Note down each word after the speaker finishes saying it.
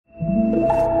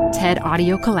TED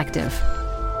Audio Collective.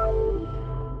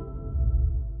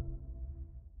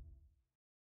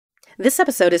 This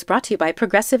episode is brought to you by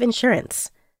Progressive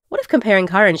Insurance. What if comparing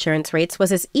car insurance rates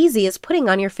was as easy as putting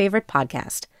on your favorite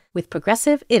podcast? With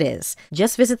Progressive, it is.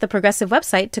 Just visit the Progressive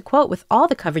website to quote with all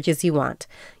the coverages you want.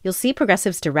 You'll see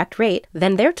Progressive's direct rate,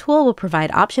 then their tool will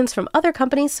provide options from other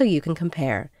companies so you can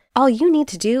compare. All you need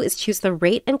to do is choose the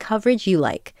rate and coverage you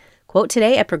like. Quote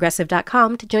today at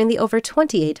Progressive.com to join the over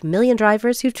 28 million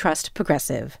drivers who trust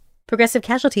Progressive. Progressive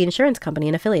Casualty Insurance Company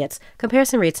and Affiliates.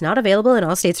 Comparison rates not available in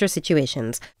all states or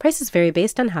situations. Prices vary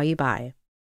based on how you buy.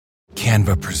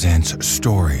 Canva presents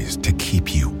stories to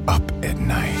keep you up at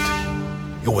night.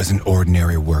 It was an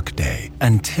ordinary workday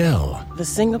until... The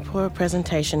Singapore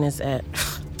presentation is at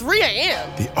 3 a.m.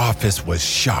 The office was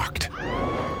shocked.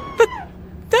 But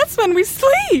that's when we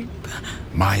sleep.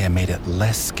 Maya made it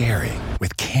less scary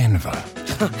with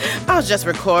Canva. I'll just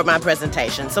record my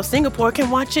presentation so Singapore can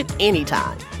watch it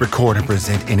anytime. Record and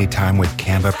present anytime with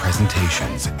Canva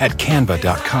presentations at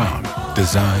canva.com.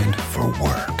 Designed for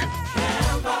work.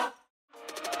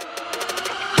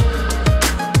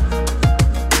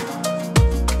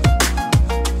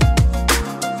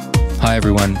 Hi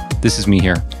everyone, this is me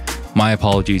here. My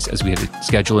apologies as we had a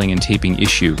scheduling and taping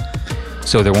issue,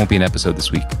 so there won't be an episode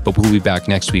this week, but we'll be back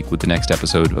next week with the next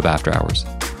episode of After Hours.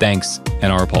 Thanks,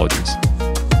 and our apologies.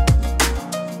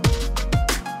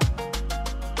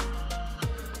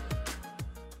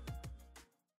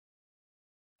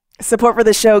 Support for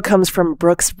the show comes from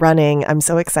Brooks Running. I'm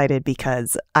so excited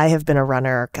because I have been a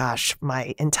runner,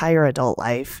 my entire adult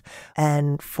life.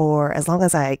 And for as long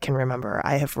as I can remember,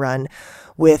 I have run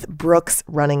with Brooks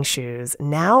running shoes.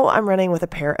 Now I'm running with a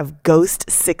pair of Ghost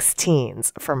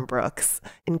 16s from Brooks.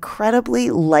 Incredibly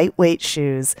lightweight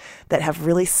shoes that have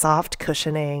really soft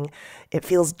cushioning. It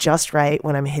feels just right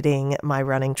when I'm hitting my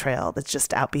running trail that's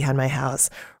just out behind my house.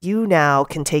 You now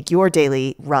can take your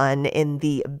daily run in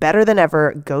the better than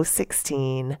ever Ghost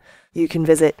 16. You can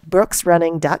visit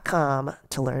brooksrunning.com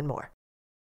to learn more.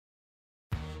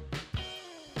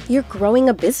 You're growing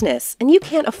a business, and you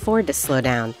can't afford to slow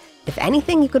down. If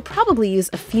anything, you could probably use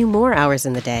a few more hours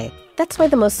in the day. That's why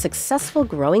the most successful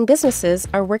growing businesses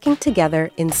are working together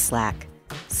in Slack.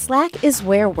 Slack is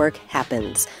where work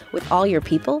happens, with all your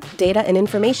people, data, and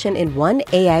information in one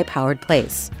AI-powered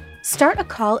place. Start a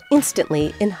call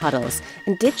instantly in huddles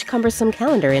and ditch cumbersome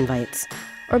calendar invites.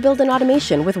 Or build an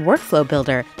automation with Workflow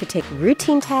Builder to take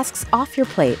routine tasks off your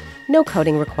plate, no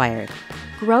coding required.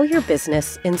 Grow your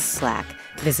business in Slack.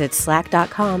 Visit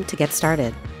slack.com to get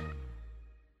started.